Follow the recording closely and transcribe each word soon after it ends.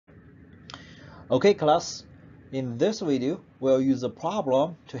Okay, class. In this video, we'll use a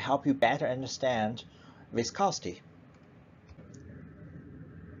problem to help you better understand viscosity.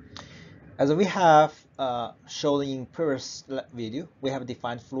 As we have shown in previous video, we have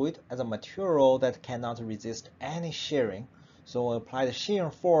defined fluid as a material that cannot resist any shearing. So when we apply the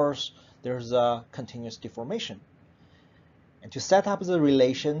shearing force, there's a continuous deformation. And to set up the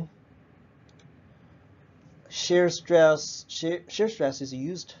relation, shear stress is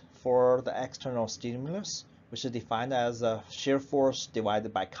used for the external stimulus, which is defined as a shear force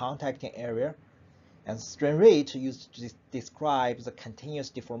divided by contacting area, and strain rate used to describe the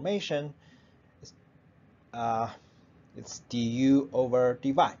continuous deformation. It's du over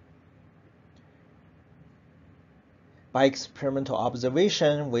dy. By experimental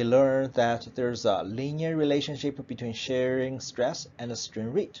observation, we learned that there's a linear relationship between shearing stress and the strain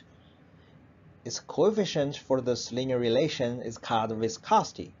rate. Its coefficient for this linear relation is called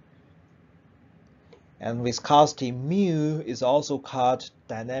viscosity. And viscosity mu is also called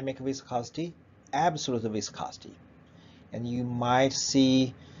dynamic viscosity, absolute viscosity. And you might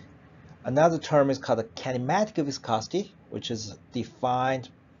see another term is called kinematic viscosity, which is defined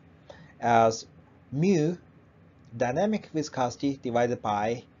as mu dynamic viscosity divided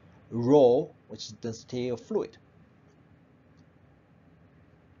by rho, which is density of fluid.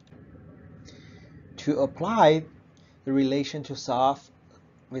 To apply the relation to solve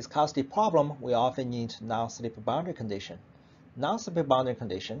viscosity problem, we often need non-slip boundary condition. Non-slip boundary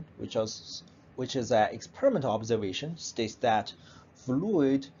condition, which is an experimental observation, states that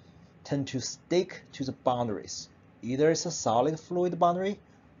fluid tend to stick to the boundaries. Either it's a solid fluid boundary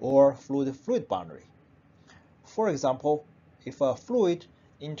or fluid-fluid boundary. For example, if a fluid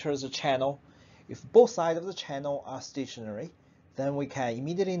enters a channel, if both sides of the channel are stationary, then we can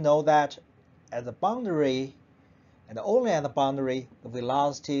immediately know that at the boundary, and only at the boundary, the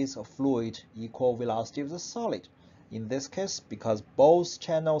velocities of fluid equal velocity of the solid. In this case, because both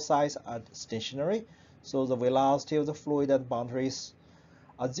channel sides are stationary, so the velocity of the fluid at boundaries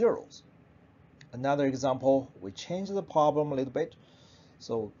are zeros. Another example, we change the problem a little bit.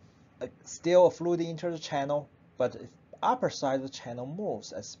 So still a fluid enters the channel, but if upper side of the channel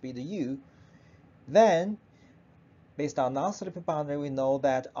moves at speed u, then based on non-slip boundary, we know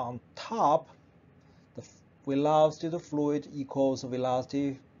that on top, the velocity of the fluid equals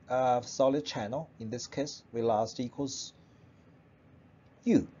velocity of solid channel. In this case, velocity equals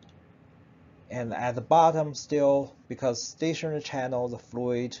u. And at the bottom still, because stationary channel, the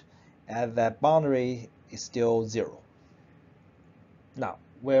fluid at that boundary is still zero. Now,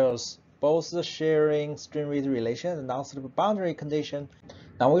 whereas both the shearing strain rate relation and non-slip boundary condition,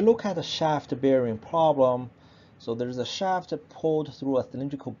 now we look at the shaft bearing problem. So there's a shaft pulled through a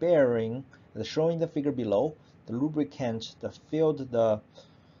cylindrical bearing, as shown in the figure below. The lubricant, filled the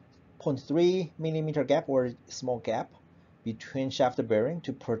 0.3 millimeter gap or small gap between shaft bearing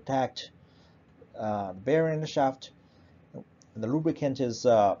to protect bearing and the shaft. And the lubricant is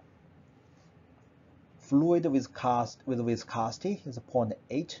fluid with viscosity is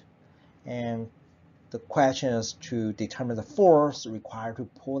 0.8, and the question is to determine the force required to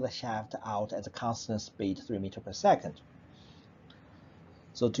pull the shaft out at a constant speed 3 meters per second.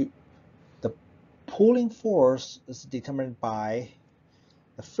 So the pulling force is determined by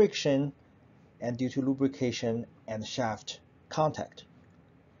the friction and due to lubrication and shaft contact.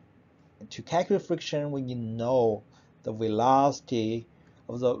 And to calculate friction, we need to know the velocity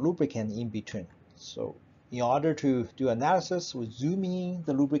of the lubricant in between. So in order to do analysis, we zoom in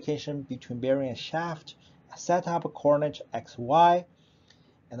the lubrication between bearing and shaft, set up a coordinate x, y,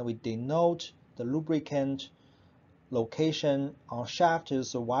 and we denote the lubricant location on shaft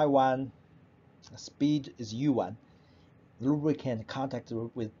is y1, speed is u1. Lubricant contact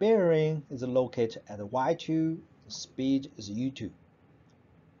with bearing is located at y2, speed is u2.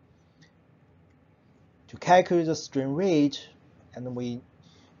 To calculate the strain rate, and we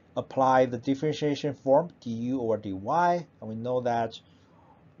apply the differentiation form du over dy, and we know that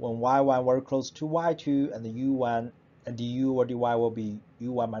when y1 very close to y2, and the u1 and du over dy will be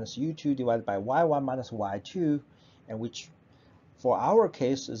u1 minus u2 divided by y1 minus y2, and which for our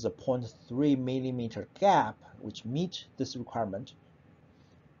case is a 0.3 millimeter gap, which meet this requirement.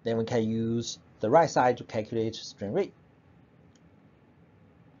 Then we can use the right side to calculate strain rate.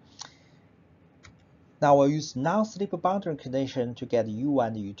 Now we'll use non-slip boundary condition to get u1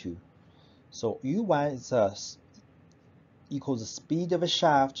 and u2. So u1 is equals the speed of a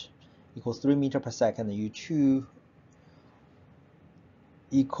shaft equals 3 meters per second, and u2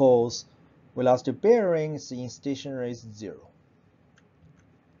 equals velocity of bearing in stationary is 0.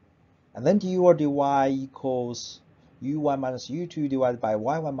 And then du or dy equals u1 minus u2 divided by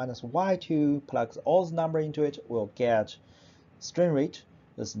y1 minus y2, plug all the number into it, we'll get strain rate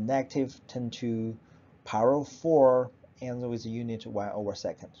is negative 10 to power of 4 and with unit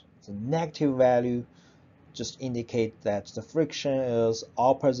 1/2. The negative value just indicate that the friction is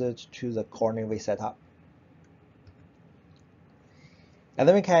opposite to the coordinate we set up. And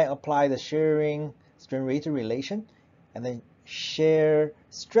then we can apply the shearing strain rate relation, and then shear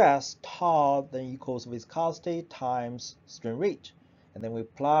stress tau then equals viscosity times strain rate. And then we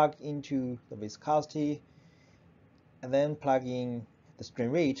plug into the viscosity and then plug in the strain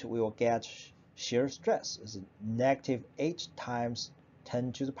rate, we will get shear stress is negative 8 times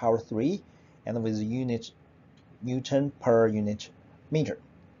 10 to the power 3, and with unit Newton per unit meter,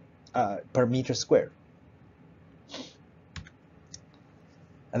 per meter squared.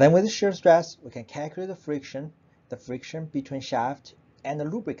 And then with the shear stress, we can calculate the friction between shaft and the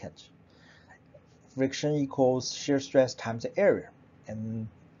lubricant. Friction equals shear stress times the area. And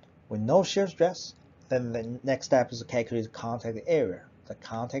with no shear stress, then the next step is to calculate the contact area. The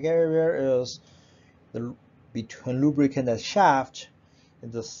contact area is the between lubricant and shaft,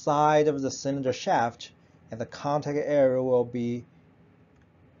 and the side of the cylinder shaft, and the contact area will be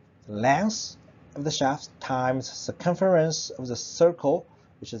the length of the shaft times circumference of the circle,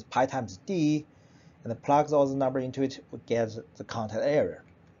 which is pi times d, and then plugs all the number into it, we get the contact area.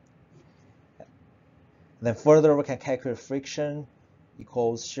 And then further, we can calculate friction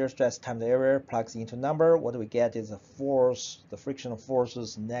equals shear stress times the area, plugs into number. What we get is the force, the frictional force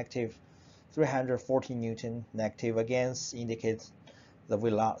is negative 340 Newton. Negative again indicates the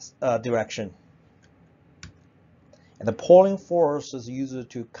direction. And the pulling force is used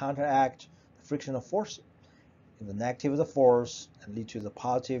to counteract the frictional force. And the negative of the force and lead to the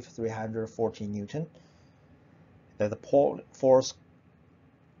positive 340 Newton. Then the pull force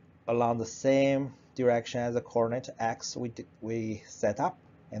along the same direction as the coordinate x we set up,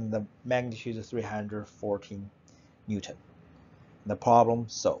 and the magnitude is 314 Newton. The problem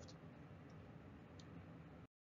solved.